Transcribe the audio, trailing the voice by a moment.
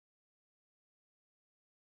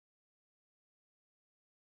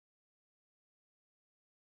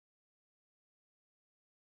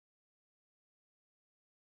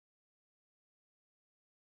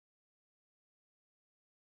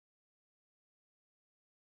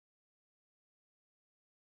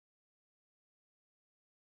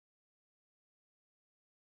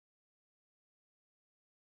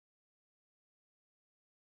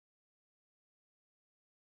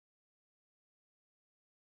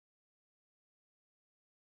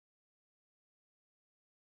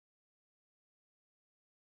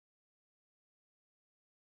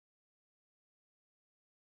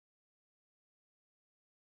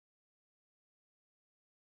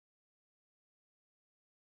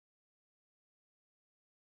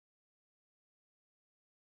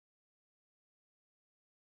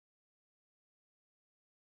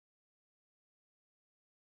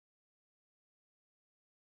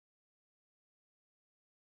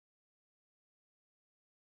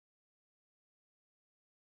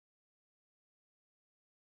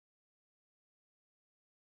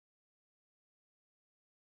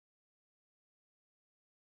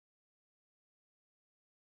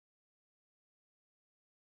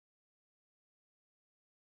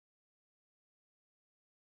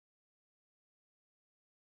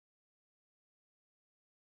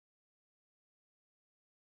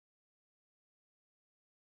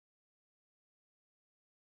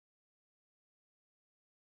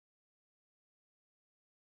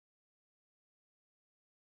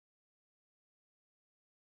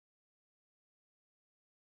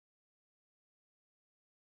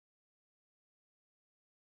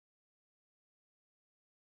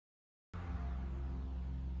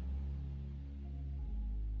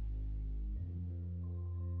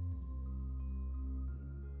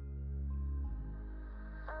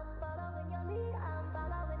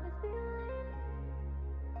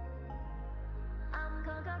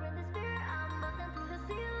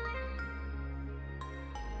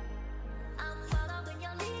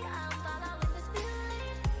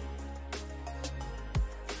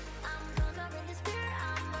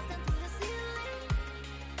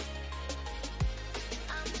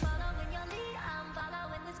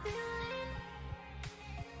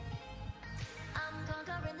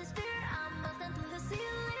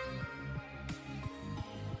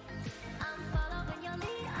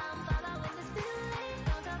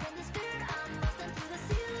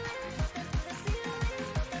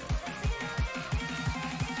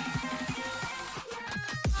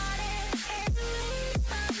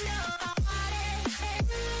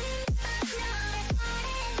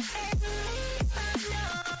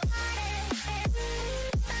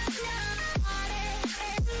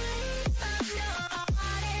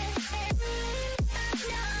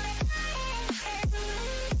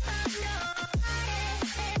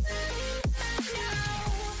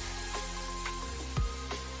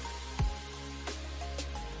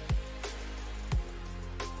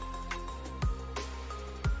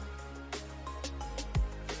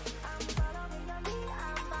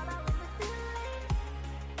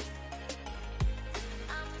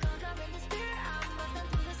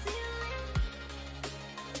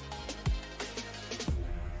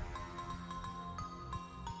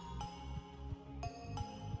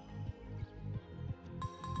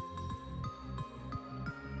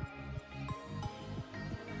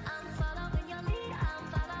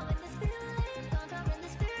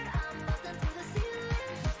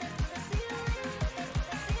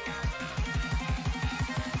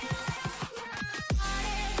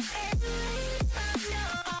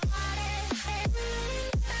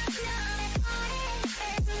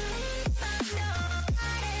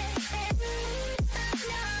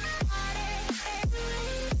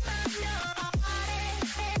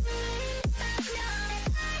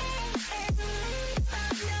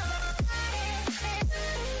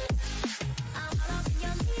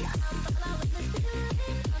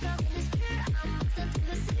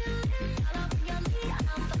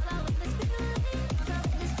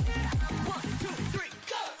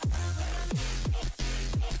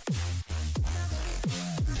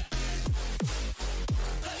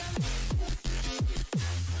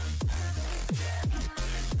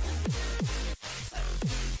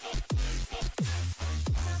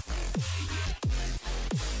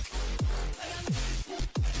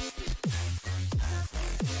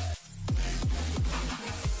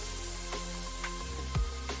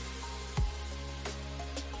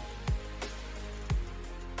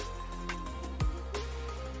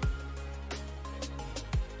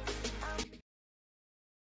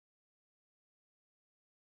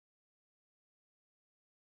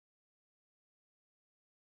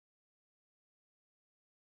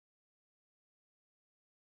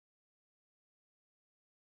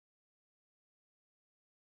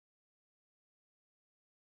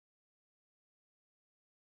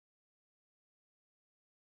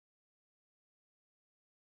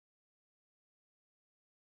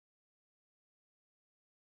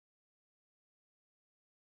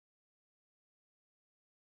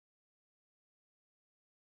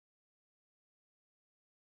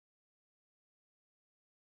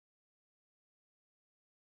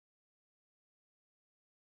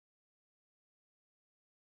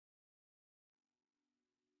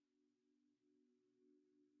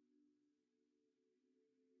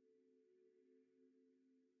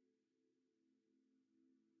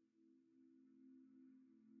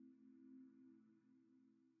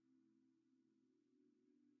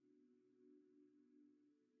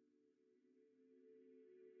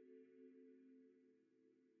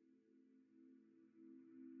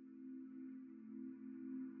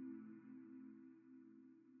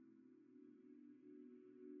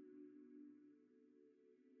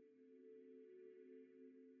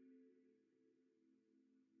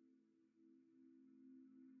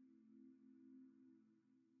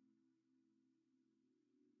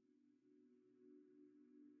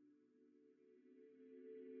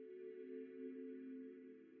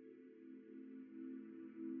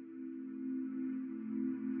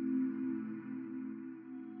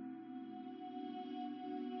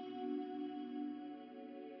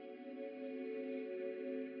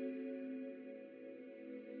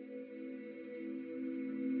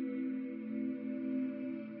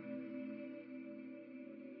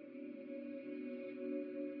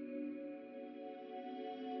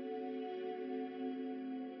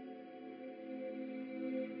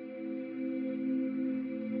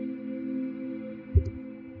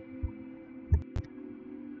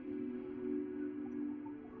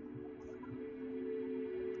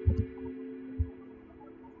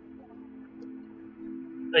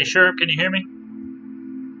Hey, Sherm, can you hear me?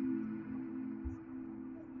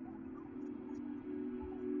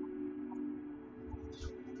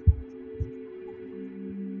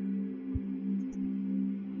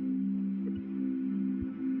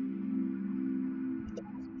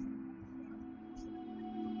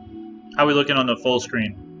 How are we looking on the full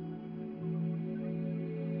screen?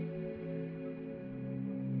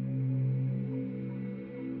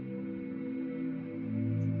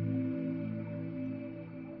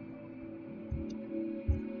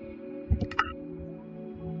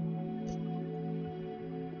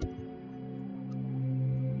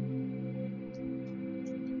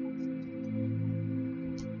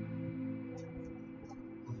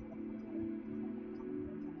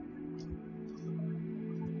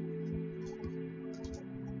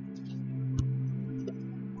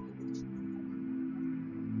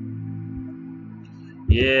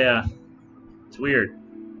 Yeah, it's weird.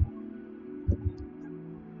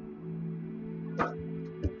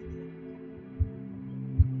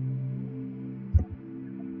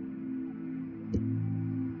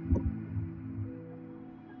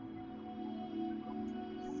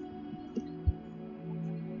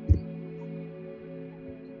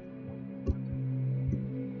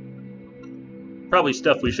 Probably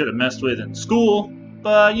stuff we should have messed with in school,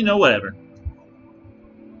 but you know, whatever.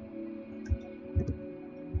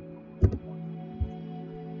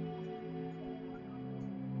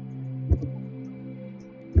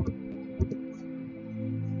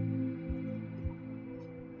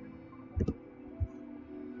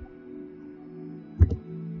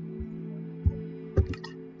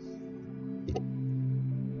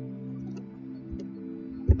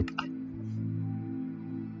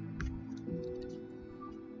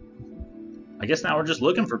 I guess now we're just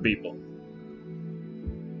looking for people.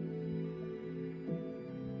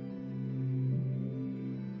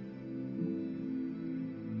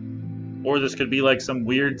 Or this could be like some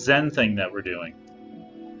weird Zen thing that we're doing.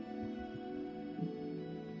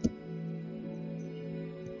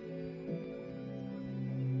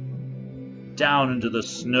 Down into the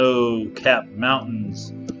snow-capped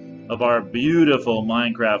mountains of our beautiful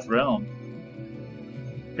Minecraft realm.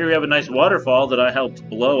 Here we have a nice waterfall that I helped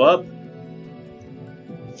blow up.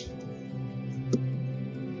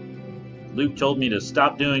 Luke told me to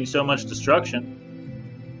stop doing so much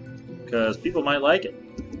destruction because people might like it.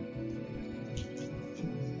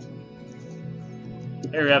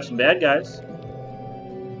 Here we have some bad guys. A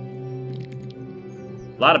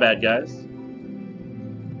lot of bad guys.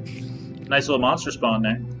 Nice little monster spawn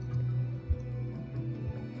there.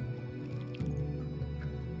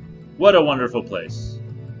 What a wonderful place.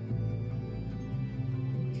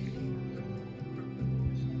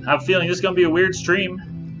 I have a feeling this is going to be a weird stream.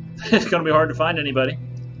 It's going to be hard to find anybody.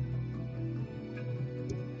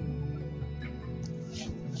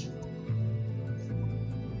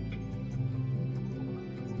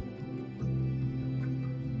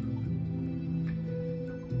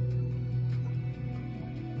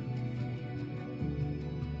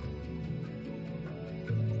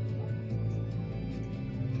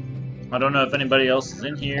 I don't know if anybody else is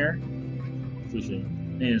in here. We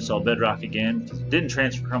should need to install Bedrock again. Didn't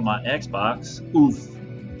transfer from my Xbox. Oof.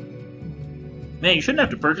 Man, you shouldn't have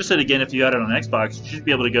to purchase it again if you had it on Xbox. You should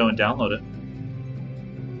be able to go and download it.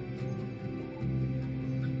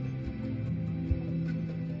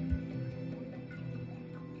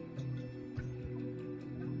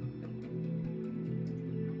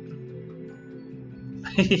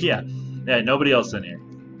 Yeah, nobody else in here.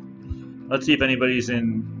 Let's see if anybody's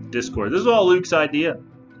in Discord. This is all Luke's idea.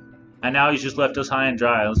 And now he's just left us high and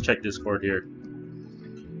dry. Let's check Discord here.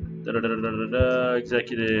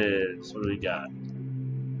 Executives. What do we got?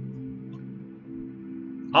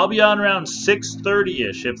 I'll be on around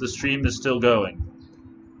 6:30-ish if the stream is still going.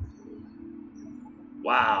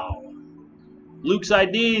 Wow. Luke's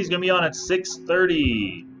ID is going to be on at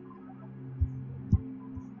 6:30.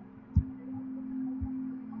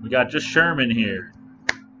 We got just Sherman here.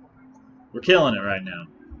 We're killing it right now.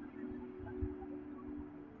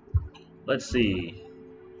 Let's see.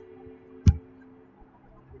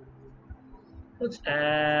 Let's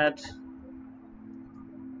add...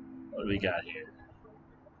 What do we got here?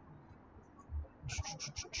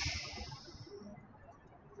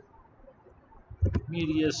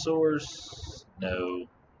 Media source. No.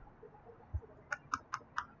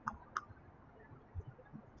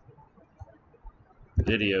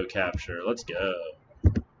 Video capture. Let's go.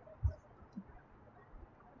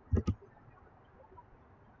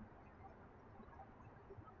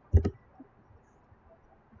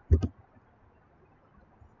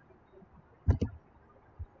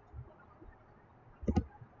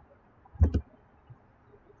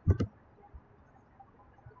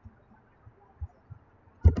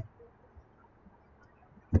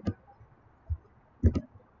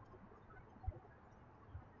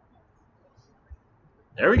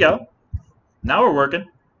 There we go. Now we're working.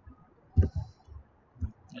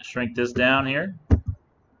 Let's shrink this down here.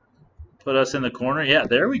 Put us in the corner. Yeah,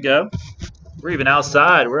 there we go. We're even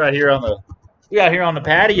outside. We're out here on the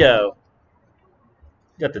patio.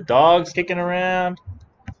 Got the dogs kicking around.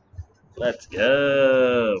 Let's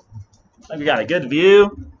go. We got a good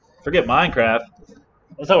view. Forget Minecraft.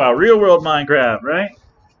 Let's talk about real world Minecraft, right?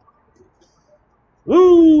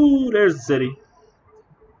 Woo! There's the city.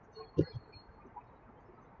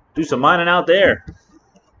 Do some mining out there.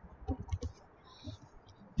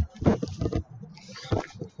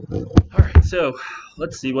 Alright, so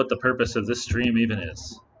let's see what the purpose of this stream even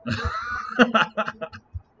is.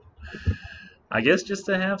 I guess just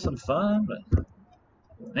to have some fun, but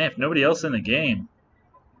man, if nobody else in the game,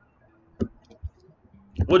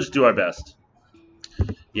 we'll just do our best.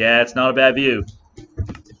 Yeah, it's not a bad view.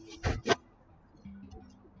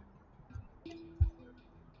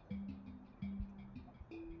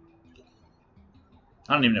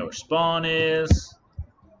 I don't even know where spawn is.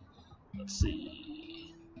 Let's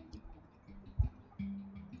see.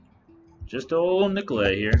 Just old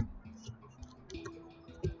Nikolay here.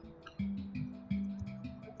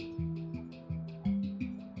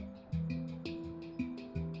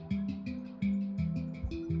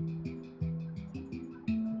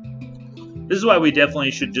 This is why we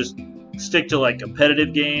definitely should just stick to like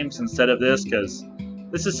competitive games instead of this, because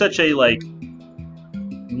this is such a like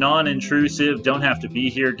non-intrusive, don't have to be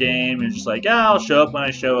here game. It's just like, I'll show up when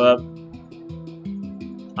I show up.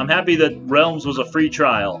 I'm happy that Realms was a free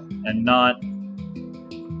trial and not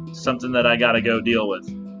something that I gotta go deal with.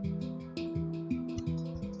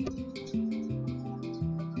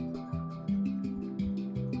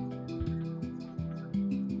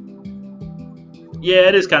 Yeah,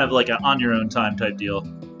 it is kind of like an on your own time type deal.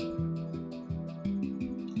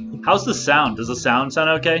 How's the sound? Does the sound sound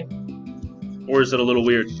okay? Or is it a little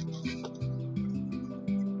weird?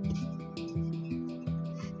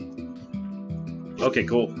 Okay,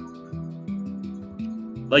 cool.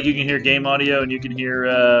 Like you can hear game audio and you can hear,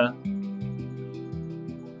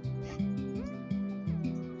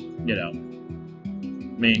 you know,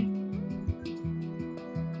 me.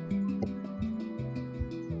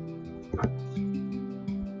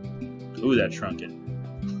 Ooh, that shrunken.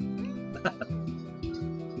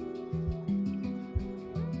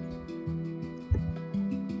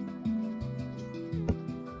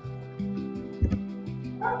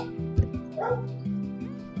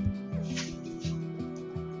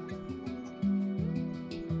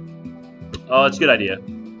 Oh, it's a good idea.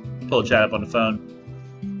 Pull a chat up on the phone.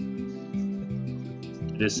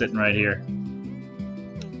 It is sitting right here.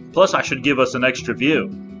 Plus, I should give us an extra view,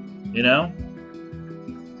 you know?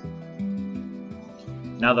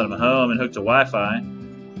 Now that I'm home and hooked to Wi-Fi.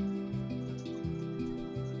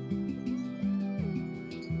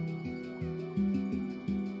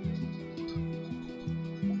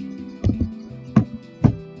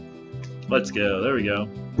 Let's go. There we go.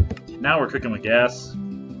 Now we're cooking with gas.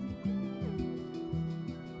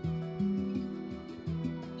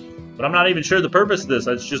 But I'm not even sure the purpose of this.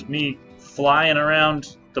 It's just me flying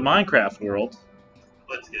around the Minecraft world.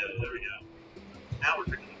 Let's go. There we go. Now we're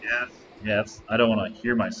cooking with gas. Yeah, I don't want to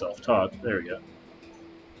hear myself talk. There we go.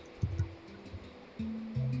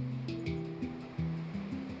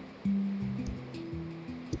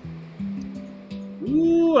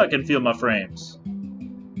 Ooh, I can feel my frames.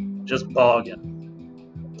 Just bogging.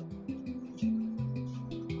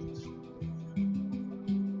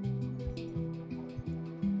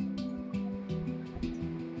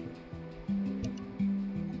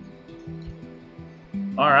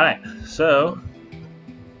 Alright, so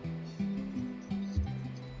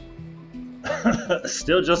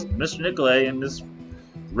still just Mr. Nikolay in this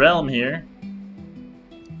realm here.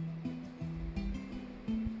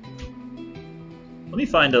 Let me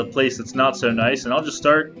find a place that's not so nice and I'll just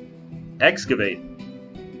start excavating.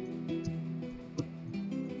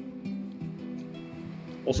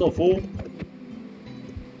 Also full.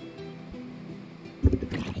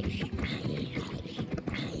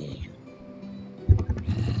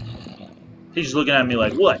 He's just looking at me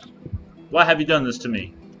like, what? Why have you done this to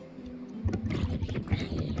me?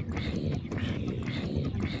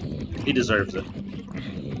 He deserves it.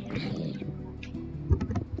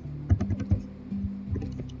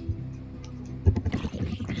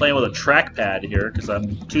 Playing with a trackpad here because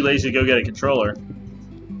I'm too lazy to go get a controller.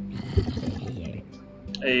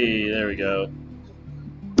 Hey, there we go.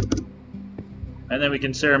 And then we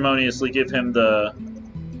can ceremoniously give him the...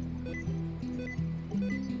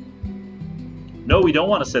 No, we don't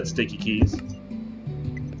want to set sticky keys.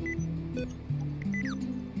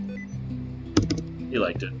 He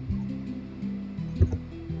liked it.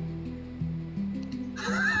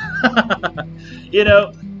 You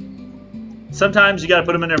know, sometimes you gotta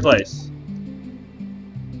put them in their place.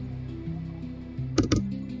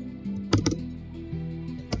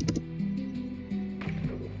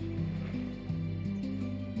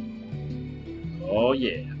 Oh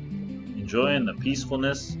yeah. Enjoying the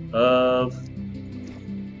peacefulness of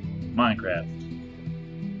Minecraft.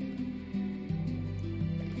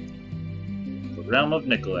 The realm of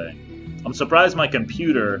Nikolai. I'm surprised my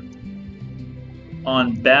computer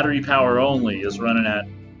on battery power only is running at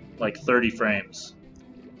like 30 frames.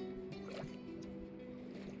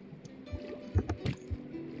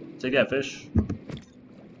 Take that, fish.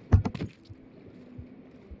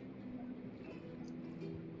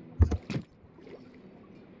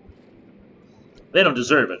 They don't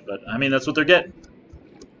deserve it, but I mean, that's what they're getting.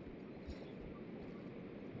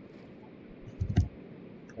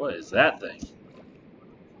 What is that thing?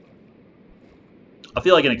 I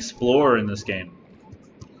feel like an explorer in this game.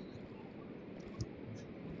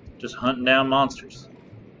 Just hunting down monsters.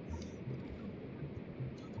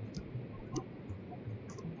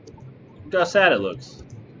 Look how sad it looks.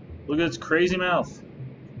 Look at its crazy mouth.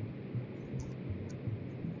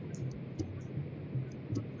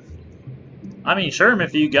 I mean, Sherm,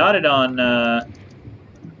 if you got it on,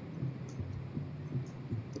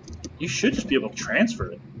 you should just be able to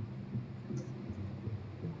transfer it.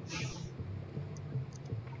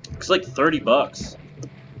 It's like 30 bucks.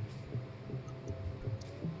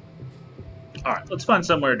 Alright, let's find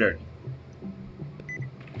somewhere dirty.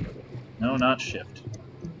 No, not shift.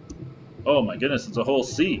 Oh my goodness, it's a whole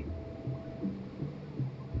sea.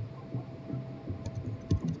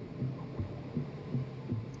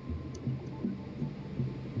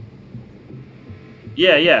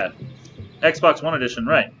 Yeah. Xbox One Edition,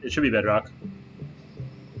 right. It should be Bedrock.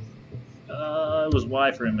 It was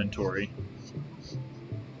Y for inventory.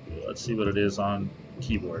 Let's see what it is on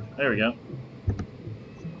keyboard. There we go.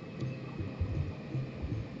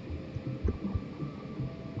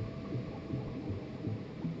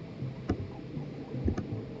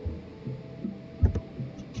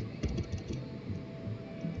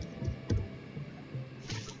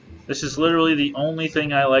 This is literally the only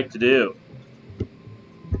thing I like to do.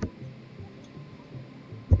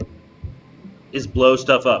 Is blow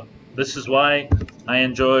stuff up. This is why I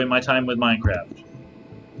enjoy my time with Minecraft.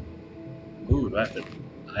 Ooh,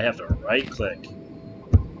 I have to right click.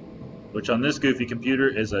 Which on this goofy computer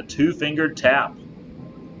is a 2-fingered tap.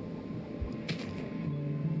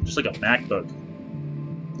 Just like a MacBook.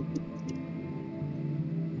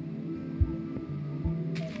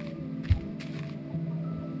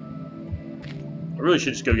 I really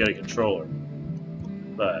should just go get a controller.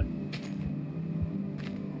 But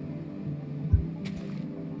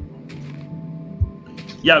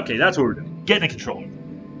yeah, okay, that's what we're doing. Getting a controller.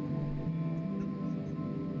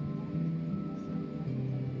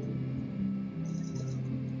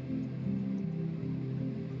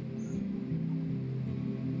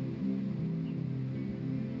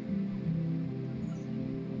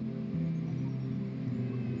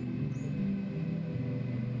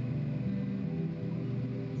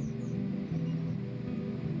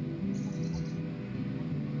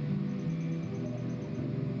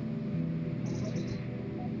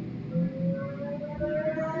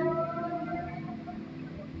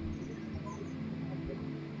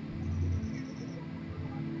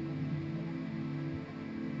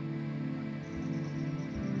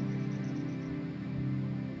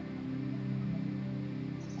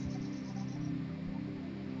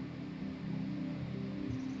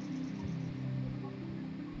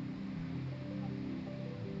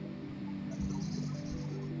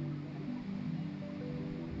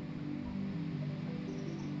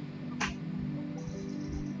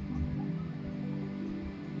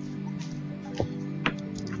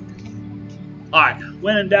 Alright,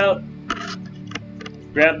 when in doubt,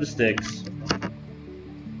 grab the sticks.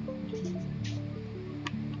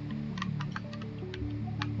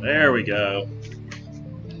 There we go.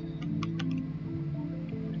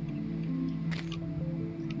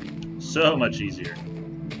 So much easier.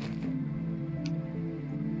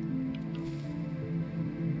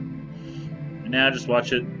 And now just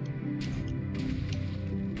watch it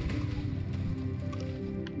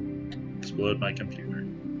explode my computer.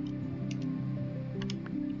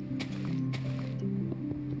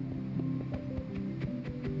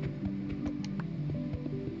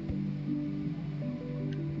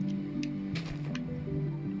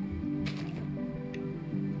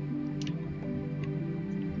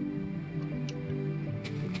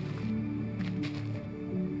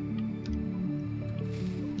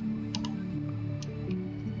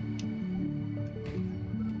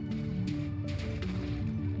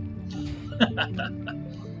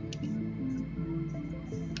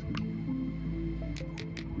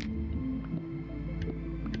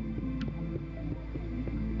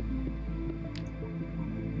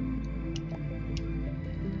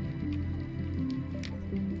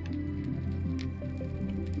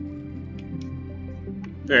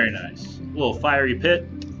 Very nice. A little fiery pit.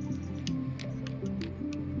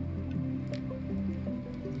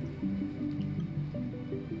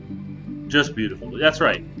 Just beautiful. That's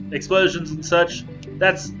right. Explosions and such,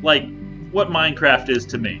 that's like what Minecraft is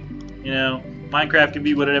to me. You know, Minecraft can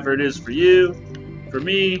be whatever it is for you. For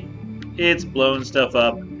me, it's blowing stuff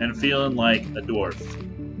up and feeling like a dwarf.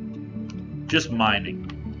 Just mining.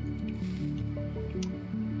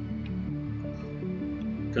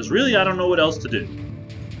 Because really, I don't know what else to do.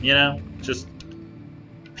 You know, just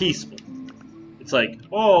peaceful. It's like,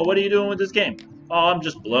 oh, what are you doing with this game? Oh, I'm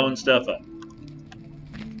just blowing stuff up.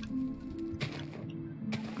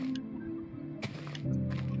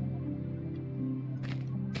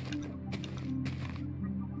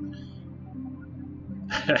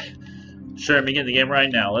 Sure, I'm getting the game right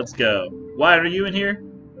now. Let's go. Wyatt, are you in here?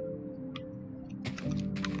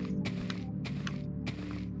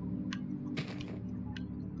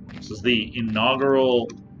 This is the inaugural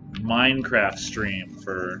Minecraft stream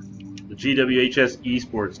for the GWHS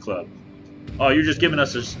Esports Club. Oh, you're just giving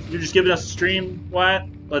us a stream, Wyatt?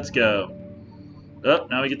 Let's go. Oh,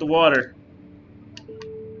 now we get the water.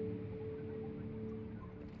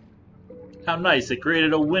 How nice, it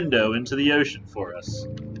created a window into the ocean for us.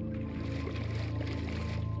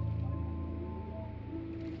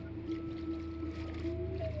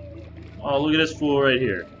 Oh, look at this fool right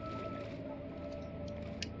here.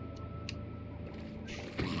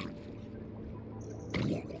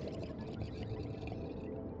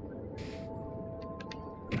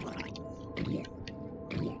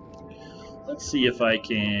 Let's see if I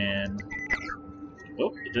can...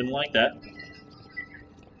 Oh, it didn't like that.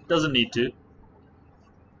 Doesn't need to.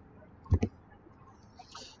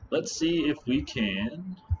 Let's see if we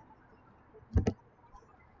can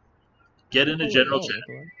get into general chat.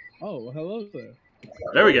 Oh, hello there.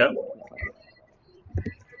 There we go.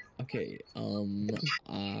 Okay,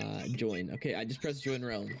 join. Okay, I just pressed join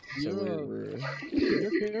realm. So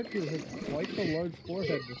Your character has quite the large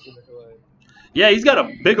forehead, Mr. Nikolai. Yeah, he's got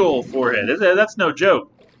a big old forehead. That's no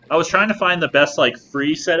joke. I was trying to find the best like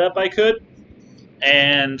free setup I could,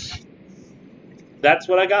 and that's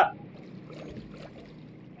what I got.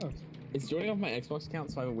 It's joining off my Xbox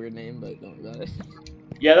account, so I have a weird name, but don't worry about it.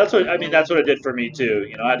 Yeah, that's what I mean. That's what it did for me too.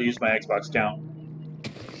 You know, I had to use my Xbox account.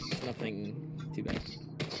 Nothing too bad.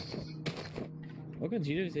 Welcome to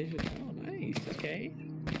GWHS. Oh, nice. Okay.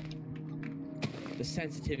 The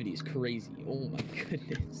sensitivity is crazy. Oh my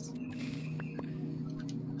goodness.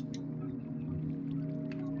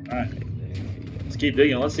 All right, let's keep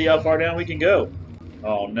digging. Let's see how far down we can go.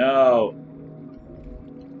 Oh no,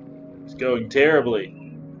 it's going terribly.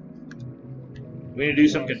 We need to do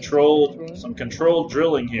some controlled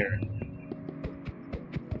drilling here.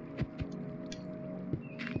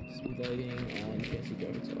 Speed lighting on fancy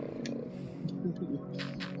goats off.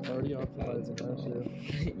 Already off the lights and that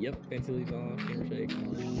shit. Yep, fancy leaves off, camera shake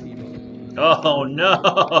on, Oh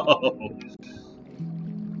no!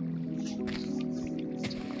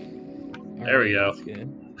 There we go. That's good.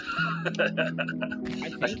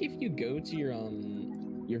 I think if you go to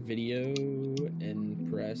your video and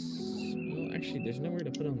press, well, actually, there's nowhere to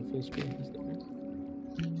put it on the full screen. Is there?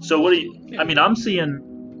 So what do you? I mean, I'm seeing.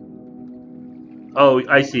 Oh,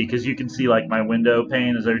 I see. Because you can see like my window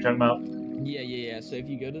pane. Is that what you're talking about? Yeah. So if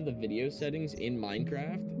you go to the video settings in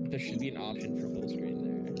Minecraft, there should be an option for full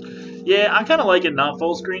screen there. Yeah, I kind of like it not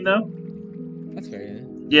full screen though. That's fair.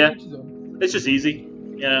 Yeah, it's just easy.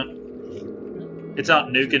 You know, it's not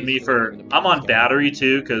nuking me for. I'm on battery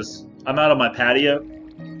too because I'm out on my patio.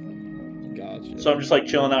 Gotcha. So I'm just like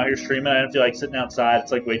chilling out here streaming. I don't feel like sitting outside.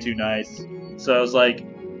 It's like way too nice. So I was like,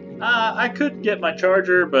 I could get my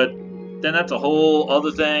charger, but then that's a whole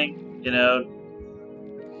other thing, you know.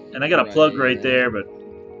 And I got a plug right there, but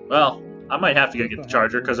well, I might have to go get the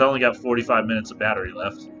charger because I only got 45 minutes of battery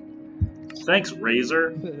left. Thanks,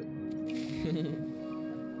 Razer.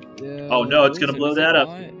 Yeah. Oh no, it's gonna blow that up.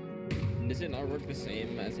 Does it not work the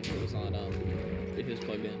same as if it was on if it was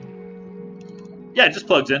plugged in? Yeah, it just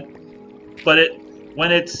plugs in. But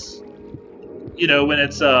when it's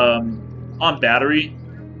on battery,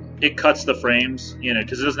 it cuts the frames, you know,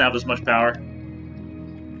 because it doesn't have as much power.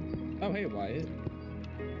 Oh hey, Wyatt.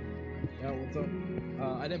 Yeah, what's up?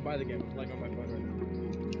 I didn't buy the game. I'm playing on my phone right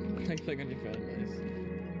now. I click on your phone, nice.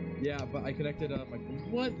 Yeah, but I connected my.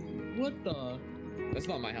 What the? That's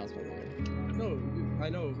not my house, by the way. No, I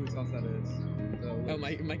know whose house that is. Oh,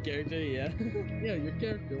 my character, yeah. Yeah, your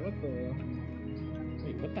character. What the?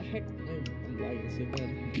 Wait, what the heck? I'm lagging so bad.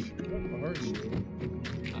 What are you?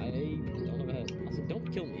 I don't know how. Also, don't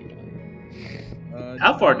kill me.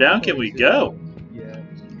 How far down can we go? Yeah.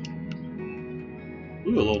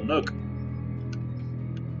 Ooh, a little nook.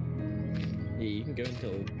 Yeah, you can go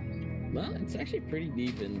until. Well, it's actually pretty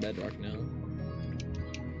deep in Bedrock now.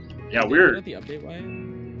 Yeah, Did you we're. get the update, Wyatt?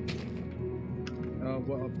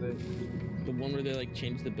 What update? The one where they like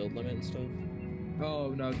changed the build limit and stuff. Oh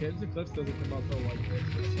no, Caves and Cliffs doesn't come out till like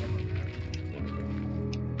this summer.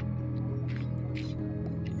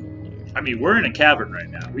 I mean, we're in a cavern right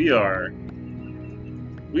now. We are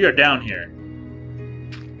down here.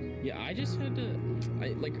 Yeah, I just had to.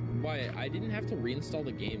 Wyatt, I didn't have to reinstall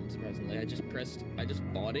the game. Surprisingly, I just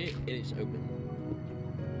bought it and it just opened.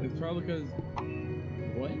 It's probably because.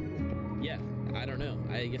 What? Yeah, I don't know.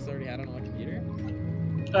 I guess I already had it on my computer.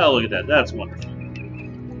 Oh, look at that. That's wonderful.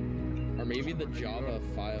 Or maybe the Java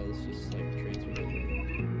files just like transferred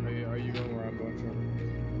over. Are you going where I'm going from?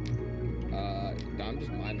 I'm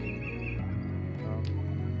just mining. Oh.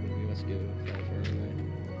 We must go far away.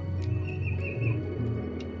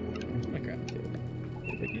 Minecraft too.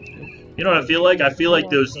 You know what I feel like? I feel like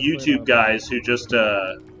those YouTube guys who just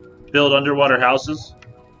build underwater houses.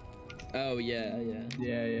 Oh yeah.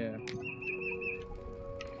 Yeah.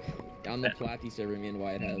 On the Platy server, me and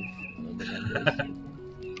Wyatt have the numbers.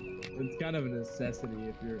 It's kind of a necessity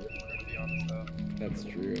if you're gonna be honest though. That's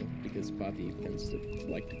true, because Platy tends to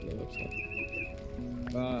like to blow up stuff.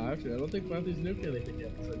 Actually, I don't think Platy's nuked anything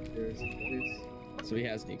yet. So there's police. So he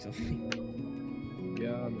has nukes on me.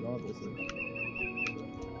 Yeah, I mean, obviously.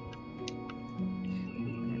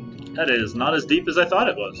 That is not as deep as I thought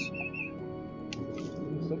it was.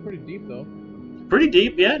 Still pretty deep though. Pretty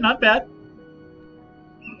deep, yeah, not bad.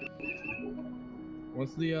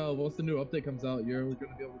 Once the new update comes out, you're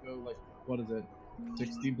gonna be able to go like, what is it,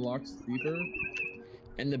 60 blocks deeper?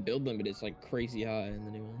 And the build limit is like crazy high in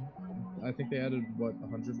the new one. I think they added what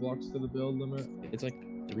 100 blocks to the build limit. It's like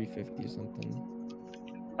 350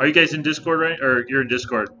 something. Are you guys in Discord, right? Or you're in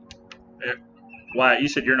Discord? Why? You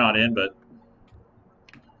said you're not in, but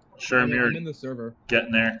sure, Yeah, you're I'm in the server.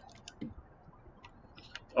 getting there.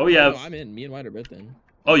 Oh yeah. No, I'm in. Me and Wyatt are both in.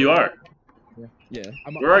 Oh, you are. Yeah.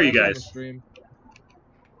 Where are you also on the guys? Stream.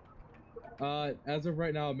 As of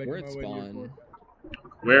right now, I'm making We're my at way to your spawn. fort.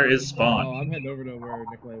 Where is Oh, spawn? I'm heading over to where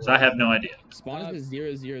Nikolai was. So I have no idea. Spawn is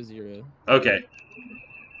 000. Okay.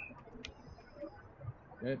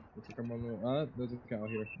 Okay, let's come on the. There's a cow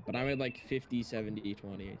here. But I'm at like 50, 70,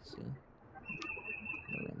 20, so.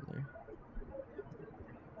 Around there.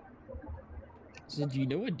 So do you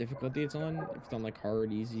know what difficulty it's on? If it's on like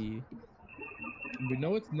hard, easy? We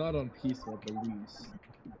know it's not on peaceful at the least.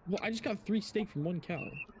 Well, I just got 3 steak from 1 cow.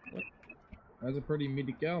 What? That's a pretty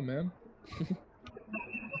meaty cow, man.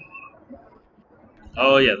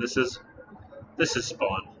 Oh yeah, this is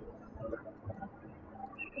spawn.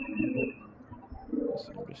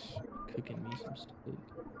 So I'm just cooking me some steak.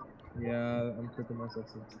 Yeah, I'm cooking myself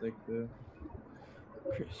some steak too.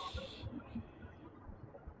 Chris.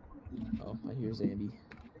 Oh, I hear Zandy.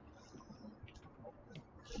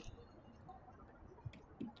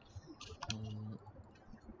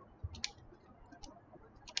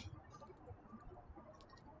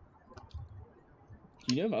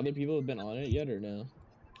 Do you know if other people have been on it yet or no?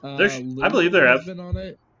 I believe there Luke have. been on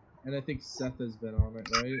it, and I think Seth has been on it,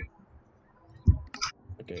 right?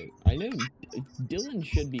 Okay, I know Dylan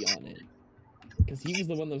should be on it. Because he was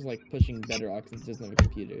the one that was like pushing Bedrock since he doesn't have a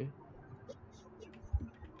computer.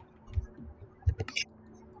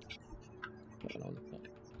 But I don't know.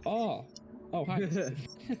 Oh! Oh, hi.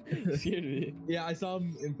 Scared me. Yeah, I saw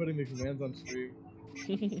him inputting the commands on stream.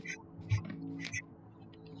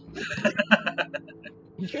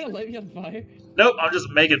 You trying to light me on fire? Nope, I'm just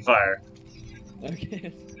making fire.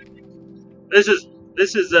 Okay. This is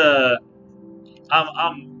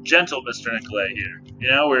I'm gentle, Mr. Nicolay here. You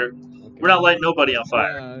know, we're not lighting nobody on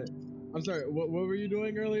fire. I'm sorry, what were you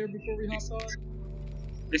doing earlier before we hopped on?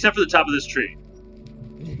 Except for the top of this tree.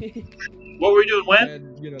 What were we doing when?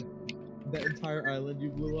 And, you know, that entire island you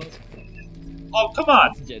blew up? Oh, come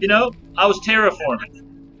on. You know, I was terraforming.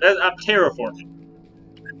 I'm terraforming.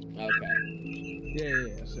 Okay. Yeah.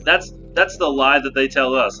 Sure. That's the lie that they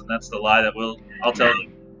tell us, and that's the lie that I'll tell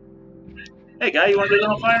them. Hey, guy, you want to get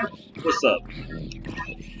on fire? What's up?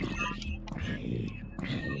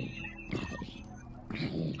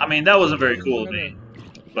 I mean, that wasn't very cool of me,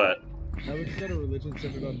 but... I would start a religion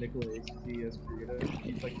centered on Nikola HT as creator.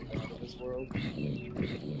 He's like the god of this world.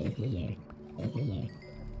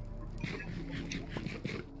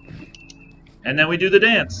 And then we do the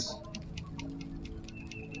dance.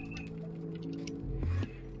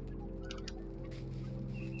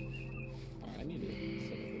 I need to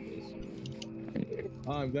set up a base.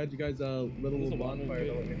 Oh, I'm glad you guys lit a little bonfire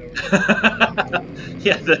to let me know.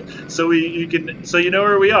 Yeah, so you know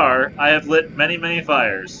where we are. I have lit many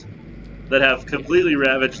fires that have completely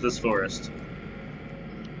ravaged this forest.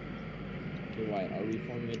 Okay, why are we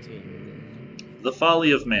forming a team? The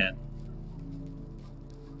folly of man.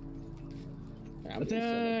 I'm gonna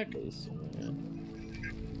set up a base somewhere.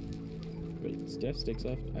 Wait, does Steph sticks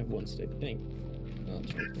left? I have 1 stick. Dang. Oh,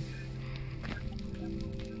 that's right.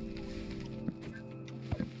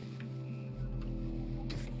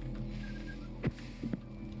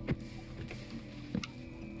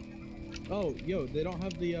 Oh, yo, they don't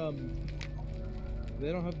have the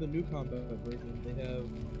new combat version. They have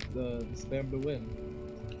the spam to win.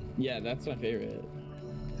 Yeah, that's my favorite.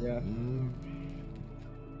 Yeah.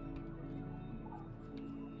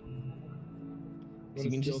 So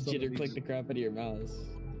you can just jitter click the crap out of your mouse.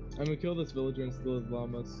 I'm gonna kill this villager and steal his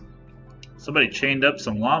llamas. Somebody chained up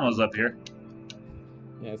some llamas up here.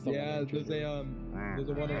 Yeah, it's the Yeah, one there's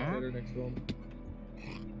a one in the theater next to him.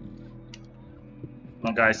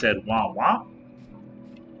 One guy said, wah wah.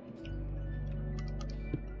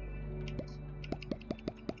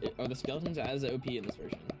 Are the skeletons as OP in this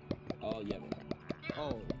version? Oh, yeah, they are.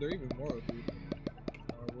 Oh, they're even more OP.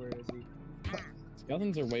 Where is he?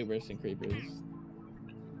 Skeletons are way worse than creepers.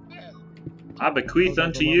 I bequeath Oh,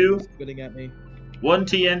 unto the you llama's spitting at me. 1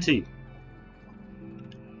 TNT.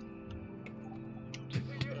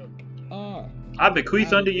 Ah, I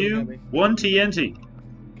bequeath Ah, unto look at you me. 1 TNT.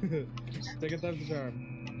 Second time's the charm.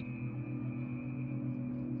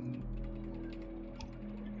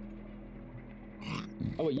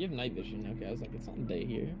 oh wait, you have night vision. Okay, I was like, it's on day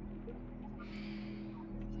here.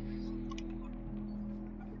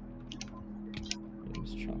 Let me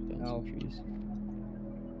just chop down Ow. some trees.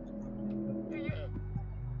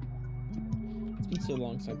 It's been so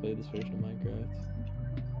long since I played this version of Minecraft.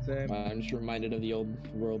 Same. I'm just reminded of the old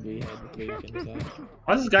world we had with Cave and stuff.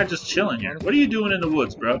 Why is this guy just chilling here? What are you doing in the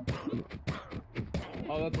woods, bro?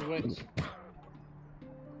 Oh, that's a witch.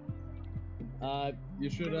 You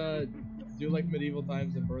should do like medieval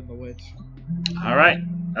times and burn the witch. Alright,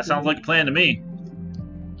 that sounds like a plan to me.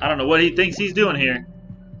 I don't know what he thinks he's doing here.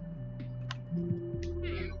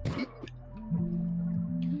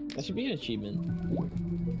 That should be an achievement.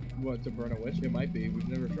 What, to burn a witch? It might be. We've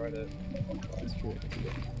never tried it. That's true.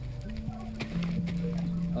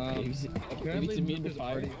 Apparently, Maybe it's immune to Luke is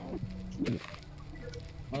fire.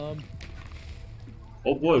 already-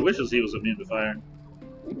 Oh boy, wishes he was immune to fire.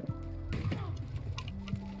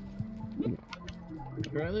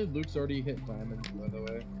 Apparently Luke's already hit diamonds, by the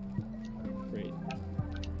way. Great.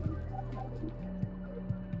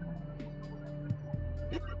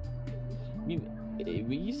 I mean,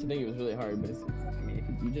 we used to think it was really hard, but it's, I mean,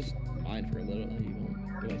 if you just mine for a little, you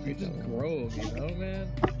won't You take just that long. grove, you know, man?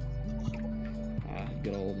 Ah,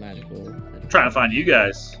 good old magical. Trying to find you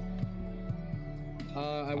guys.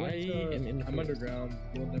 I went I am in the I'm forest. underground.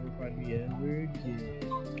 You'll never find me ever again.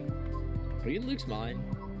 Are you in Luke's mine?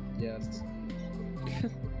 Yes.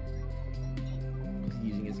 He's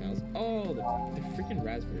using his house. Oh, the freaking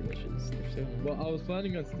raspberry bushes. They're so. Well, I was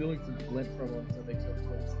planning on stealing some flint from him to make some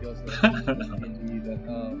flint skills that TNT that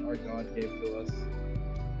our god gave to us.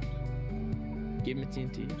 Give him a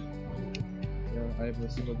TNT. Yeah, I have a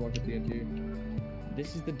single block of TNT.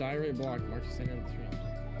 This is the diorite block. Marks the center of this round.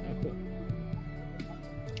 Oh, cool.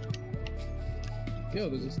 Yo,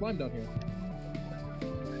 there's a slime down here.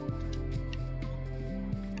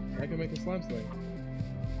 I can make a slime sling.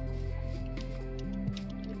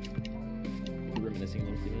 You're reminiscing a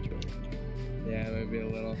little too much, but. Yeah, maybe a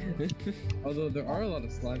little. Although there are a lot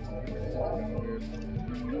of slimes out here. It's kind of weird.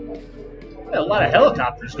 Got a lot of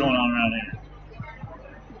helicopters going on around here.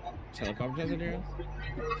 Helicopters out there?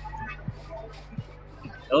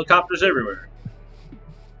 Helicopters everywhere.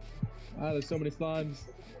 Ah, there's so many slimes.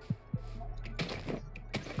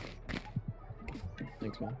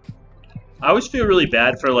 Thanks, man. I always feel really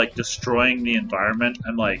bad for like destroying the environment.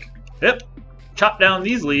 I'm like, yep, chop down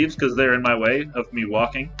these leaves because they're in my way of me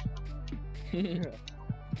walking.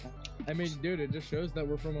 I mean, dude, it just shows that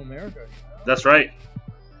we're from America. That's right.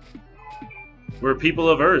 We're people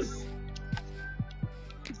of Earth.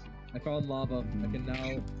 I found lava. I can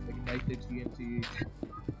now ignite the TNT.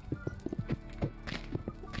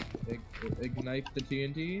 Ignite the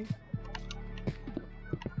TNT.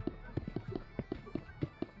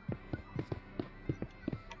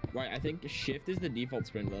 Right, I think shift is the default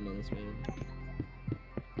sprint button on this man.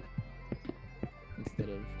 Instead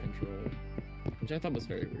of control. Which I thought was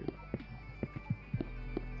very weird.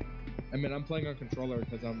 I mean, I'm playing on controller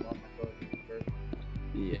because I'm on my phone.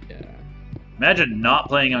 Yeah. Imagine not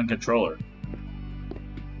playing on controller.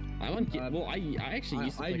 I'm on. Well, I actually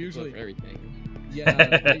used to play controller for everything.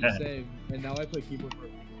 Yeah, same. And now I play keyboard for.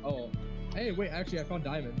 Oh, hey, wait. Actually, I found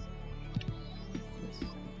diamonds.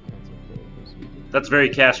 That's very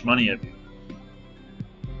cash money of you.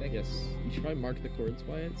 I guess you should probably mark the chords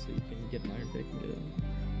by it so you can get an iron pick and get it.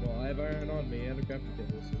 Well, I have iron on me and a crafting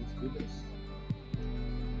table, so let's do this.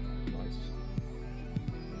 Nice.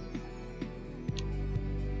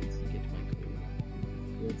 Get my clue.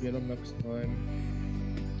 We'll get them next time.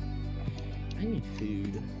 I need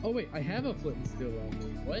food. Oh wait, I have a flint and steel on me.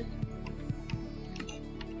 What?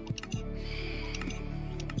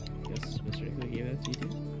 Yes, Mr. Nicholas gave that to you too.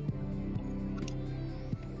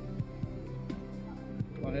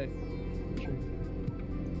 Oh hey.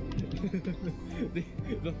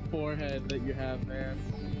 the forehead that you have, man.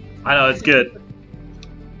 I know, it's good.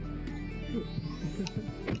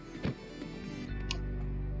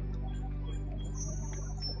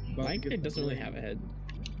 My character doesn't really have a head.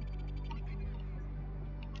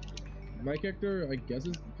 My character, I guess,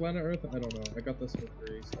 is Planet Earth. I don't know. I got this for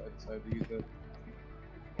free, so I decided to use it.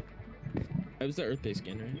 It was the Earth-based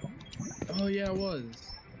skin, right? Oh yeah, it was.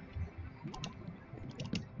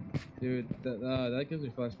 Dude, that gives me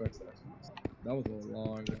flashbacks. That was a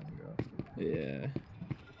long time ago. Yeah.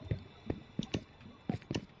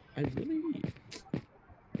 I really...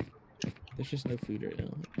 There's just no food right now.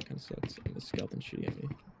 It kind of sucks. And the skeleton's shooting at me.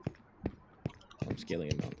 I'm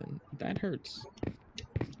scaling a mountain. That hurts.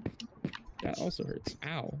 That also hurts.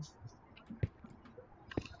 Ow.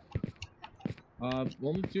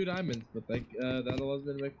 Only 2 diamonds, but that allows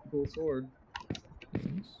me to make a cool sword.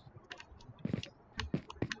 Nice.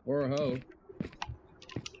 Or a hoe.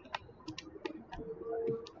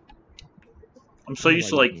 I'm so used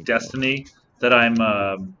to like Destiny that I'm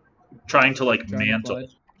trying to like Trying to mantle.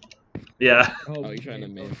 fudge. Yeah. Oh, you're trying to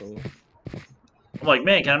mantle. I'm like,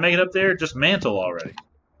 man, can I make it up there? Just mantle already.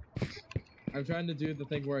 I'm trying to do the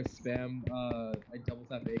thing where I spam, I double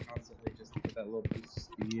tap A constantly just to get that little boost of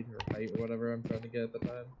speed or height or whatever I'm trying to get at the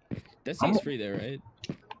time. Destiny's free there, right?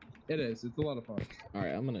 It is. It's a lot of fun. All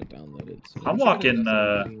right, I'm gonna download it. So I'm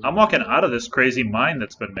walking out of this crazy mine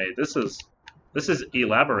that's been made. This is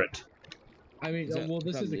elaborate. I mean, Is that well,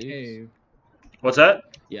 this is a probably cave. What's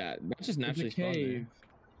that? Yeah, that's just It's naturally a spawned there. cave.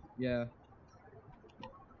 Yeah.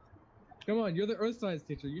 Come on, you're the earth science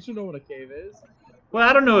teacher. You should know what a cave is. Well,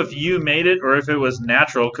 I don't know if you made it or if it was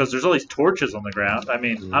natural, because there's all these torches on the ground. I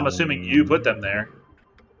mean, I'm assuming you put them there.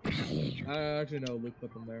 I actually know Luke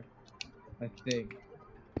put them there. I think.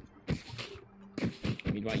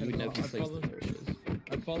 Meanwhile, you would know I'm who placed following- the torches.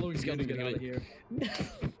 I'm following you to get out of here.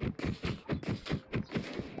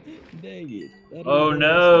 Dang it. That Oh was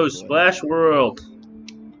no, so Splash World.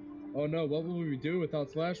 Oh no, what will we do without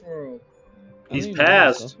Splash World? I He's don't even know what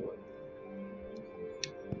passed. stuff was.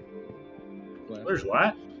 Flash. Where's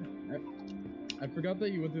what? I forgot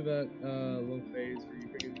that you went through that little phase where you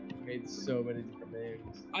freaking made so many different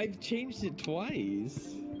names. I've changed it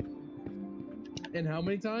twice. And how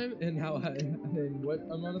many times? And how? In what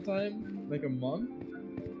amount of time? Like a month?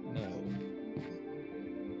 No.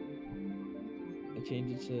 I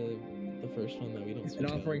changed it to the first one that we don't switch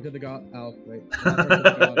An offering out. to the god. Oh wait. An offering to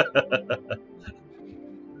the god.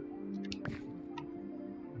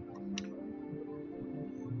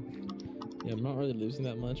 Yeah, I'm not really losing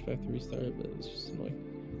that much if I have to restart, but it's just annoying.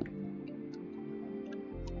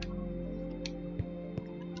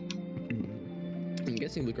 I'm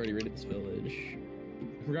guessing Luke already raided this village.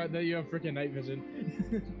 I forgot that you have freaking night vision.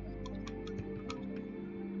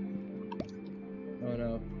 Oh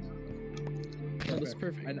no. Oh, this is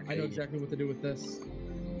perfect. I know exactly what to do with this.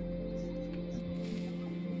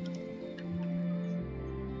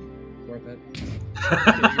 Worth it.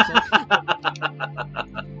 Kill yourself.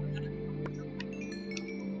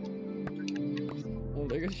 Oh,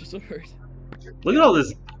 there goes your sword. Look at all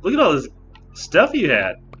this. Look at all this stuff you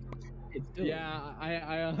had. It's still Yeah,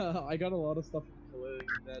 I got a lot of stuff from killing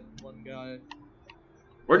that one guy.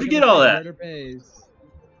 Where'd you get all that? Murder pays.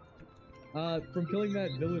 From killing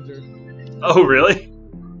that villager. Oh, really?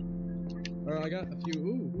 Or I got a few.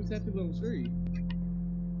 Ooh, who's Happy Little Tree?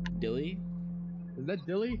 Dilly? Is that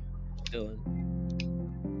Dilly? Dylan.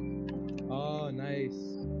 Oh, nice.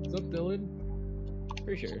 What's up, Dylan?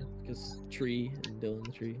 Pretty sure. Because Tree and Dylan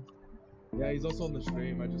the tree. Yeah, he's also on the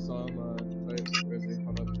stream. I just saw him. Where is he?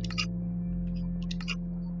 Hold up.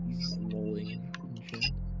 He's lolling and shit.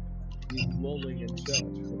 He's lolling and shit.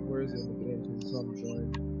 Where is he in the game? Because I saw him join.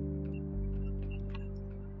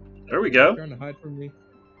 There we go. Trying to hide from me.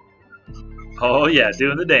 Oh yeah,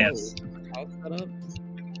 doing the dance. House set up.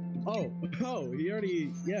 Oh, he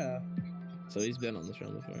already, yeah. So he's been on this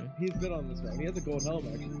run before. He's been on this run. He has a gold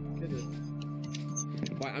helmet, actually. Hit it.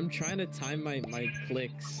 Why I'm trying to time my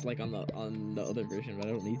clicks like on the other version, but I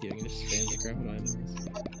don't need to. I can just spam the crap out of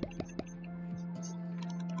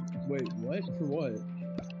my Wait, what? For what?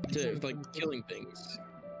 to like killing things.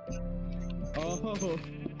 Oh,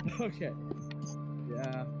 okay.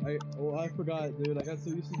 Yeah, I forgot, dude. I got so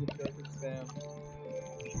used to the second spam.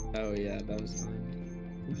 Oh yeah, that was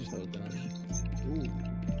fine. We just hold it down. Ooh.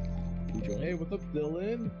 You joined? Hey, what's up,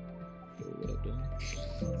 Dylan? What up, Dylan?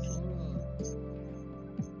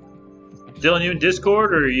 Dylan, you in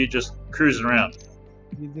Discord, or are you just cruising around?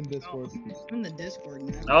 He's in Discord. I'm in the Discord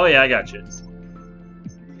now. Oh yeah, I got you.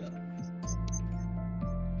 Yeah.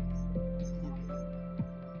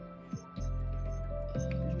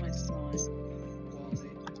 Here's my smile. Wally.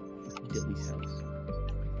 Dilly's house.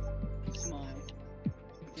 Smile.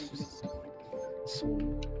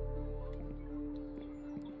 Swan.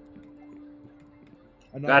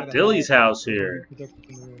 I'm not Got gonna Dilly's lie. house here.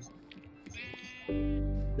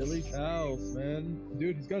 Dilly's house, man.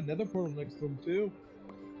 Dude, he's got another portal next to him too.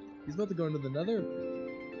 He's about to go into the Nether.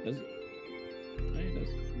 Does it? Oh, he does.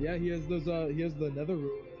 Yeah, he has those. He has the Nether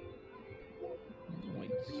room.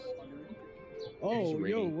 Nice. Oh, He's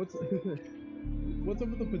yo, ready. what's what's up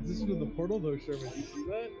with the position of the portal though, Sherman? Did you see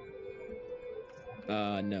that?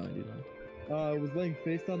 No, I do not. It was laying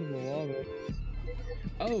face down in the lava.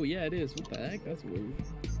 Oh yeah, it is. What the heck? That's weird.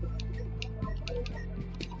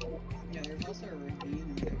 Yeah, there's also a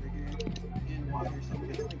ravine over here. And there's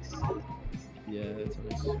something like sea. Yeah, that's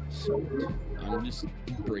nice. So, I'm just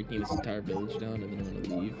breaking this entire village down, and then I'm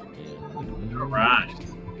gonna leave. And All right.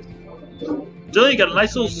 Dylan, you got a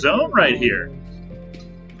nice little zone right here.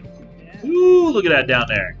 Yeah, Ooh, look at that down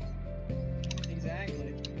there.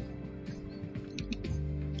 exactly.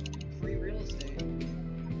 Free real estate.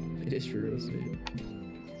 it is for real estate.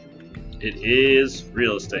 It is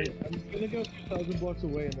real estate. I'm gonna go 2,000 blocks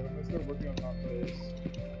away and then I'm gonna start working on top base.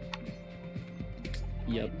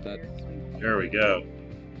 Yep, that. There we go.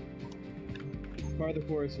 Part of the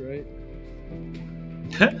course, right?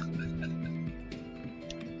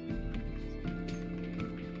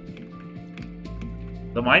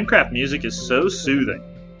 The Minecraft music is so soothing.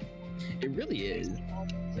 It really is. So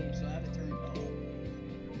I have it turned off.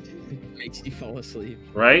 It makes you fall asleep.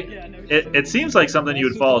 Right? Yeah, no It seems like something you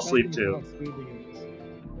would fall asleep That's to. how soothing it is.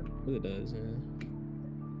 It really does, yeah.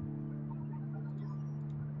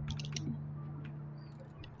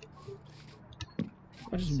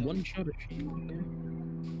 I just one shot a sheep.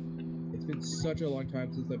 It's been such a long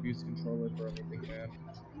time since I've used controller for anything, man.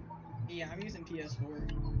 Yeah, I'm using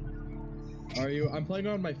PS4. Are you? I'm playing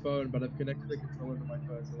on my phone, but I've connected the controller to my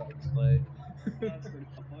phone so that I can play. That's pretty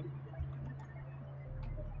fun.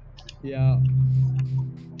 Yeah.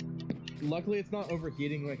 Luckily, it's not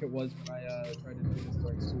overheating like it was when I tried to do this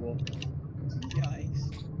during school.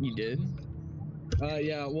 Yikes. You did?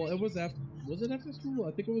 Yeah. Well, it was after. Was it after school?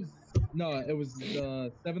 I think it was. No, it was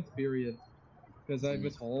the 7th period because I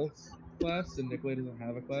miss Hall's class and Nicolay doesn't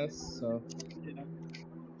have a class, so. Yeah.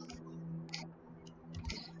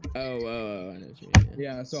 Oh, I know what you mean.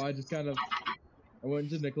 Yeah. So I just kind of. I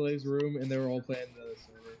went into Nicolay's room and they were all playing the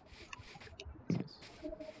server.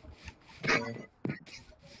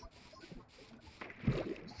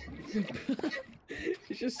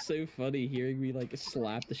 It's just so funny hearing me like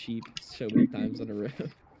slap the sheep so many times in a row.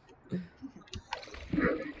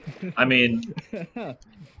 I mean,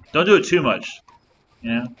 don't do it too much.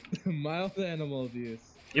 You know? Mild animal abuse.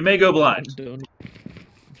 You may go blind. Don't.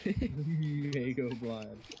 You may go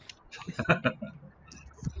blind.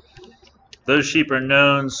 Those sheep are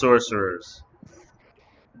known sorcerers.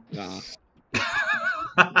 Nah.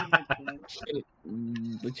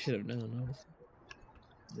 They should have known, honestly.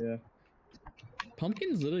 Yeah.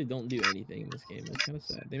 Pumpkins literally don't do anything in this game. It's kind of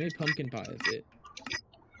sad. They made pumpkin pie. That's it.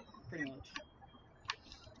 Pretty much.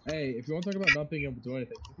 Hey, if you want to talk about not being able to do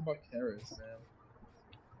anything, think about carrots, man.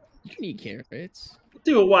 You can eat carrots.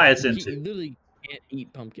 Do what Wyatt's You into. literally can't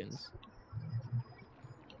eat pumpkins.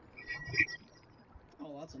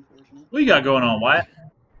 Oh, that's unfortunate. What you got going on, Wyatt?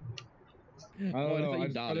 I don't What if know. you I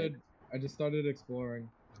just died? started exploring,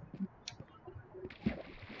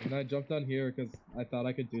 and I jumped down here because I thought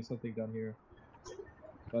I could do something down here,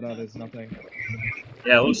 but there's nothing.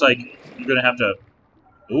 Yeah, it looks like you're gonna have to.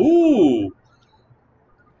 Ooh.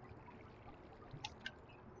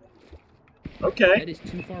 Okay, That is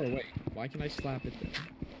too far away. Why can I slap it then?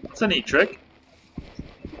 that's a neat trick.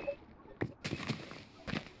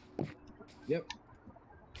 Yep.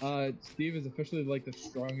 Steve is officially like the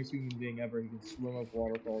strongest human being ever. He can swim up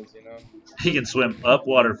waterfalls, you know. He can swim up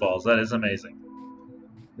waterfalls. That is amazing.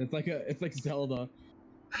 It's like Zelda.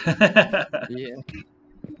 Yeah.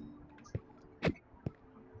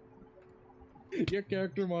 Your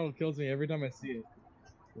character model kills me every time I see it.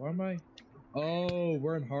 Why am I? Oh,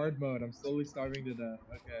 we're in hard mode. I'm slowly starving to death.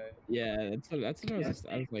 Okay. Yeah, that's what I was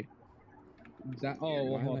like, That. Oh, well,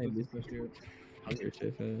 why hold am I on. This losing is here. hunger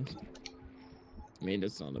so fast? I mean,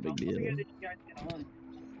 that's not a big How deal. long did you guys get on?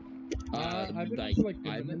 I've been like for like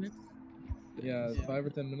 10 5 minutes. Yeah, Yeah. 5 or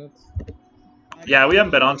 10 minutes. I Yeah, got we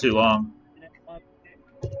haven't been on too long.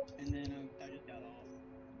 and then I just got off.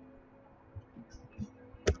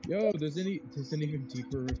 Yo, there's an even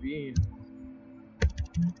deeper ravine.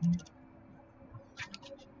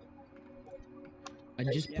 I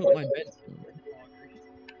just Yeah. put my bed.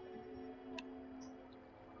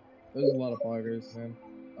 There's a lot of poggers, man.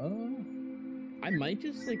 I might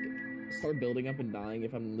just like start building up and dying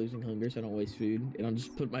if I'm losing hunger, so I don't waste food, and I'll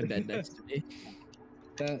just put my bed next to me.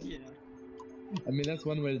 That. Yeah. I mean, that's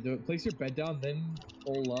one way to do it. Place your bed down, then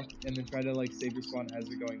pull up, and then try to like save your spawn as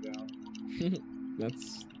you're going down.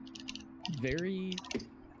 That's very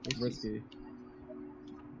Risky.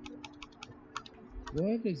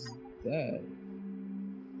 What is that?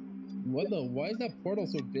 What the? Why is that portal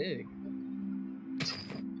so big?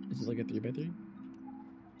 Is it like a 3x3?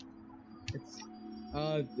 It's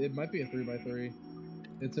it might be a 3x3.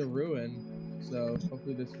 It's a ruin, so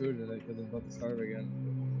hopefully there's food in it because I'm about to starve again.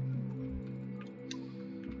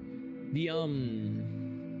 The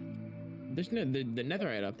there's no the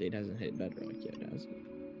Netherite update hasn't hit Bedrock yet, has it?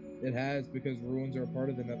 It has because ruins are a part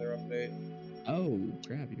of the Nether update. Oh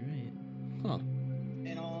crap, you're right. Huh.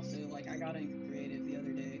 And also, like, I got into creative the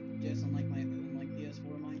other day, just on like my own like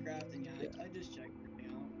PS4 Minecraft, and yeah, I just checked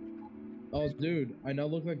everything out. Oh, dude, I now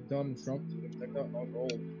look like Donald Trump. Check out on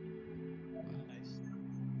gold. Nice.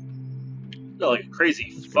 Got like a crazy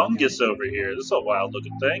fungus over here. This is a wild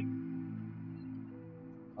looking thing.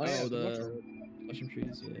 Oh, yeah, the mushroom. mushroom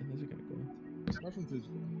trees, yeah, those are kind of cool. Mushroom trees.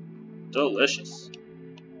 Delicious.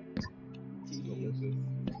 Delicious.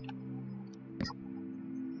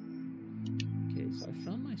 Okay, so I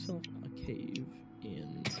found myself a cave,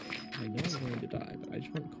 and I know I'm going to die, but I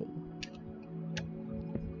just want coal.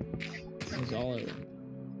 That's all I want.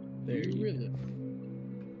 There you Really? go.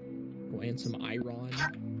 Oh, and some iron.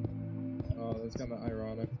 Oh, that's kind of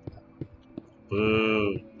ironic.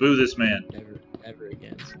 Boo. Boo this man. Never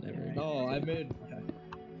again. Never again. Oh, I made.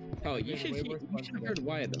 Oh, made you way should worse you fun should have today. heard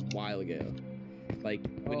Wyatt a while ago. Like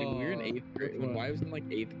when we were in Oh, 8th grade, which when one? Wyatt was in like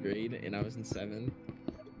 8th grade and I was in 7th,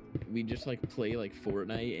 we just like play like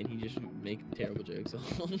Fortnite and he just make terrible jokes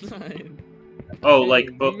all the time. Oh, Hey, like,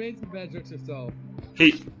 you but made some bad jokes yourself.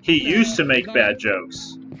 he used to make No. bad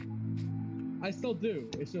jokes. I still do.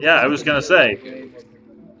 It's just Yeah, I was gonna say.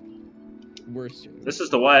 Worst jokes. This is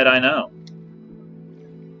the Wyatt I know.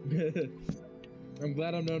 I'm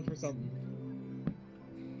glad I'm known for something.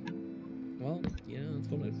 Well, you know, that's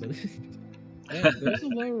what I put it. Yeah, there's a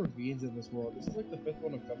lot of ravines in this world. This is like the 5th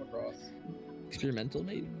one I've come across. Experimental,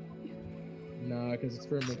 maybe? Nah, because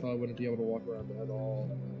experimental I wouldn't be able to walk around at all.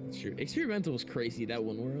 It's true. Experimental was crazy, that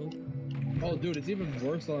one world. Oh, dude, it's even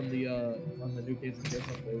worse on the new Caves of Gears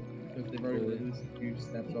update because they've already Really? released a few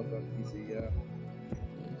snapshots on PC. Yeah.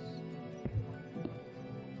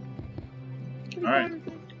 Alright.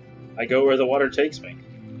 I go where the water takes me.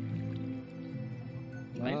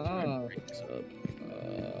 Might try Ah. and break this up.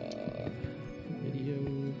 Video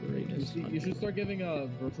brightness. You should start giving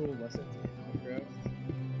virtual lessons in Minecraft.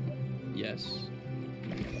 Yes.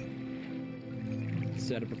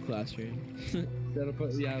 Set up a classroom. Set up a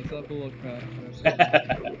little class.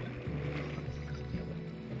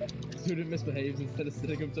 Student misbehaves instead of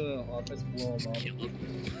sitting him to the office, blow him up. Kill him.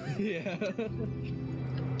 Yeah.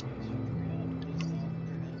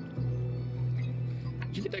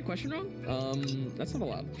 Did you get that question wrong? That's not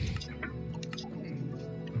allowed.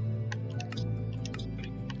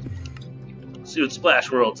 See what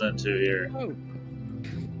Splash World's into here. Oh.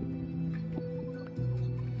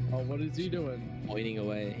 Oh, what is he doing? Pointing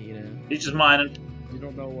away, you know. He's just mining. You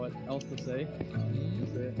don't know what else to say?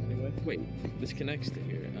 Just say it anyway. Wait, this connects to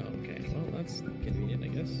here. Oh, okay. Well, that's convenient, I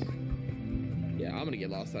guess. Yeah, I'm gonna get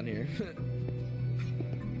lost on here.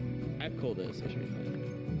 I have cold so I should be fine.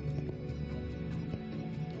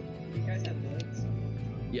 You guys have beds?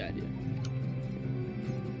 Yeah, I do.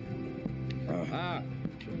 Ah!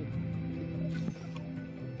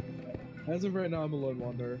 As of right now, I'm a lone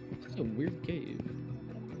wanderer. This is a weird cave.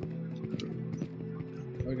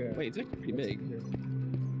 Okay. Wait, it's actually pretty big.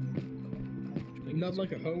 Not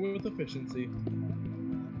like a hoe with efficiency.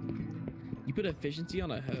 You put efficiency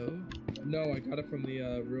on a hoe? No, I got it from the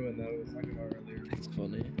ruin that I was talking about earlier. That's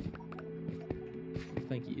funny.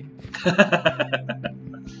 Thank you.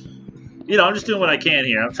 You know, I'm just doing what I can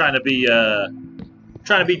here. I'm trying to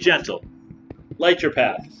be gentle. Light your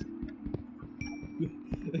path.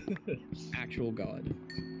 Actual God.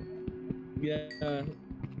 Yeah.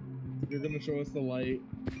 You're gonna show us the light.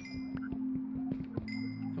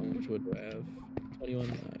 How much wood do I have? 21.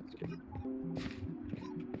 That's good.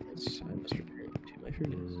 I must repair it to my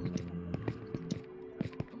furnace.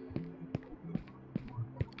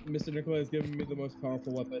 Mr. Nikolai is giving me the most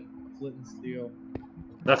powerful weapon, flint and steel.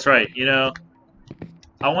 That's right. You know,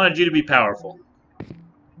 I wanted you to be powerful.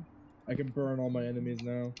 I can burn all my enemies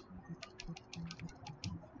now.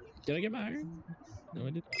 Did I get my iron? No,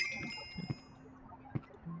 I did not.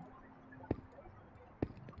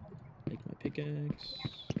 Make my pickaxe.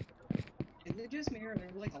 Is it just me or there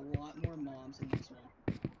were like a lot more mobs in this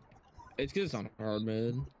one? It's because it's on hard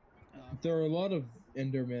mode. There are a lot of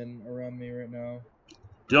Endermen around me right now.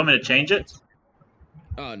 Do you want me to change it?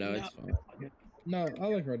 Oh no, it's fine. No, I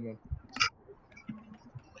like hard mode.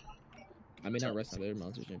 I may not rest on other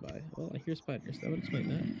monsters nearby. Well, I hear spiders. That would explain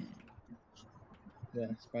that. Yeah,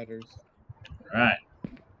 spiders. Right.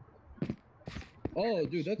 Oh,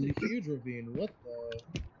 dude, that's a huge ravine. What the?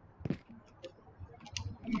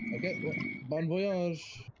 Okay, well, bon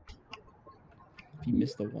voyage. If you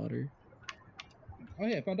miss the water. Oh,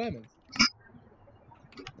 hey, I found diamonds.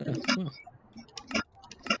 Well,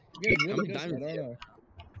 Yeah, How really many good. I diamonds don't do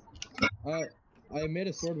know. I made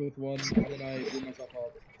a sword with one, and then I blew myself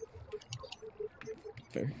up.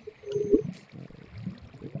 fair.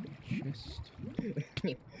 Chest.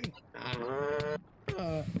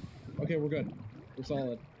 Okay, we're good. We're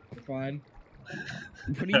solid. We're fine.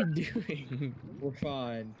 What are you doing? We're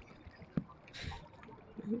fine.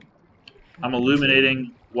 I'm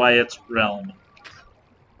illuminating Wyatt's realm.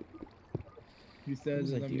 He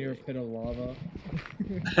says What was I I'm near a doing? pit of lava.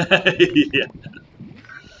 Yeah.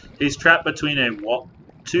 He's trapped between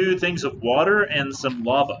two things of water and some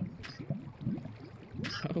lava.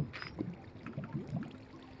 Oh,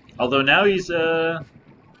 Although now he's starting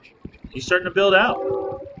to build out.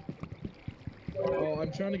 Oh,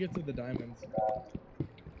 I'm trying to get to the diamonds.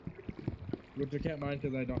 Which I can't mine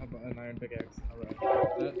because I don't have an iron pickaxe. Alright.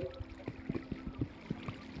 That.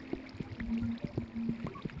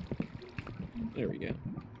 there we go.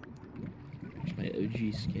 There's my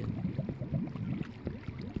OG skin.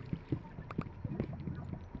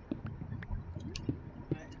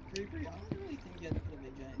 Reaper, I don't really think you had to put a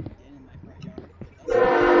big giant den in my front yard.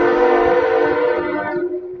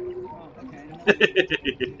 Oh, okay.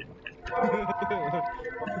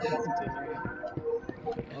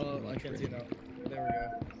 Oh, I can't see it now. There we go.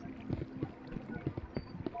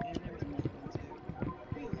 And there's another one too.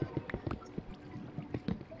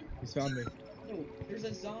 He's found me. Oh, there's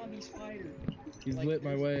a zombie spider. He's Like, lit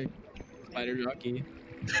my there's- way. Spider jockey.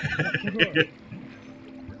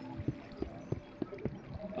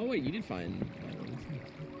 Oh wait, you did find.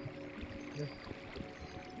 Yeah.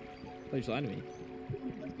 Oh, you lied to me.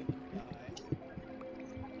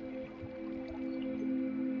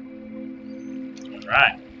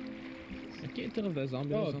 Right. I can't tell if that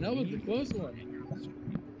zombie. Oh, was on that was me. the close one.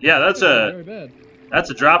 Yeah, that's Very bad.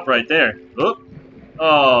 a drop right there. Oop.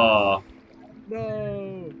 Oh.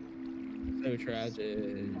 No. So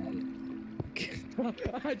tragic.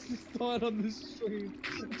 I just saw it on the stream.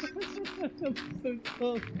 I'm so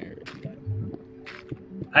close. There.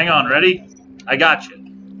 Hang on, ready? I got you.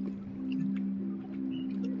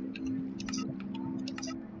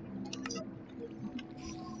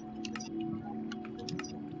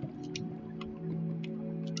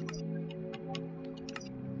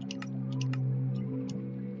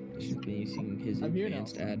 He's been using his I'm here now.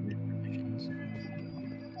 advanced admin missions.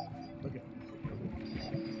 Okay.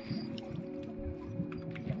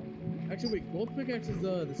 Actually, wait. Gold pickaxe is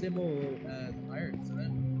the same old as iron, isn't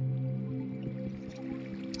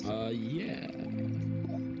Yeah.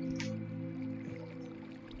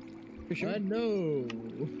 For it? sure. I know.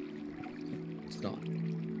 It's not.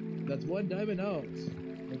 That's one diamond out.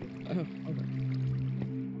 Oh, okay.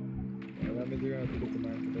 Yeah, that means you're gonna have to get to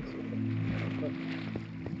mine for this one.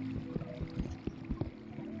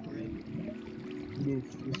 Oof,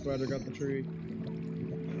 the spider got the tree.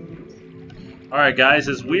 Alright guys,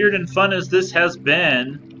 as weird and fun as this has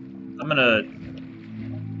been, I'm gonna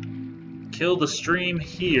kill the stream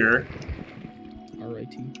here.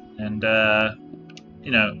 Alrighty. And,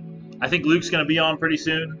 you know, I think Luke's gonna be on pretty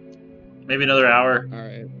soon. Maybe another hour.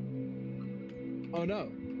 Alright. Oh no.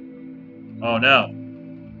 Oh no.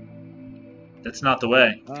 That's not the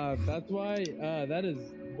way. That's why, that is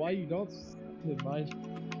why you don't mine.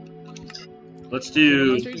 Let's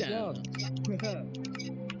do... Straight down.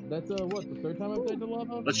 That's, what, the third time I've played the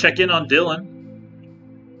lava? Let's check in on Dylan.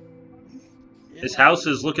 This house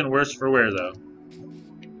is looking worse for wear, though.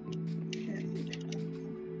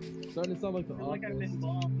 Starting to sound like the I feel like I've been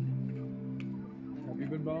office. bombed. Have you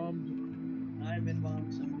been bombed? I've been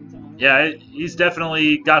bombed so many times. Yeah, he's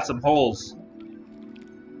definitely got some holes.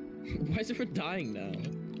 Why is everyone dying now?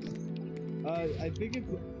 I think it's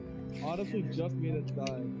honestly just me that's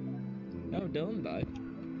dying. Oh, Dylan died.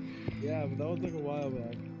 Yeah, but that was like a while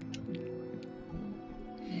back.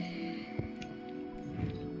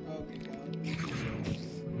 Oh my god.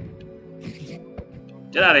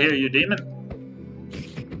 Get out of here, you demon.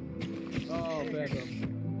 Oh, Phantom.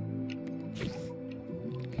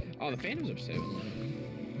 Oh, the Phantoms are so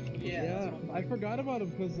annoying. Yeah. Yeah, that's what I forgot about him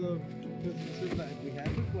because of the server that we had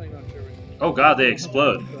been playing on Sherman. Oh god, they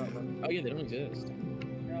explode. Oh yeah, they don't exist.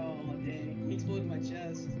 Oh dang. He exploded my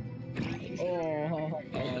chest. Oh, Oh,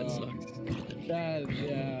 that sucks. that,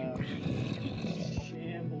 yeah.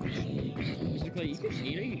 Shambles. Mr. Clay,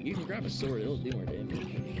 you can grab a sword, it'll do more damage.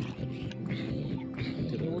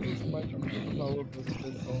 To It was the just my power of this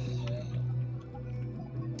pistol.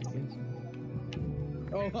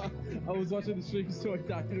 Oh, I was watching the stream, so I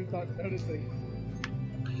died without noticing.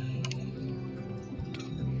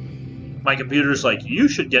 My computer's like, you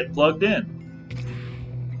should get plugged in.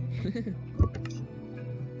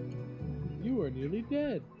 You were nearly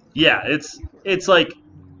dead. Yeah, it's like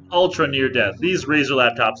ultra near death. These Razer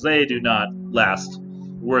laptops, they do not last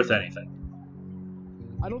worth anything.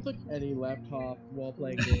 I don't think any laptop while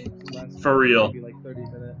playing games lasts For real. maybe like 30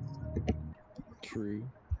 minutes. True.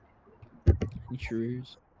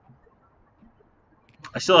 Trues.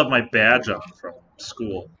 I still have my badge on from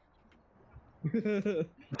school.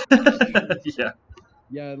 Yeah.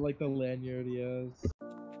 Yeah, like the lanyard, yes.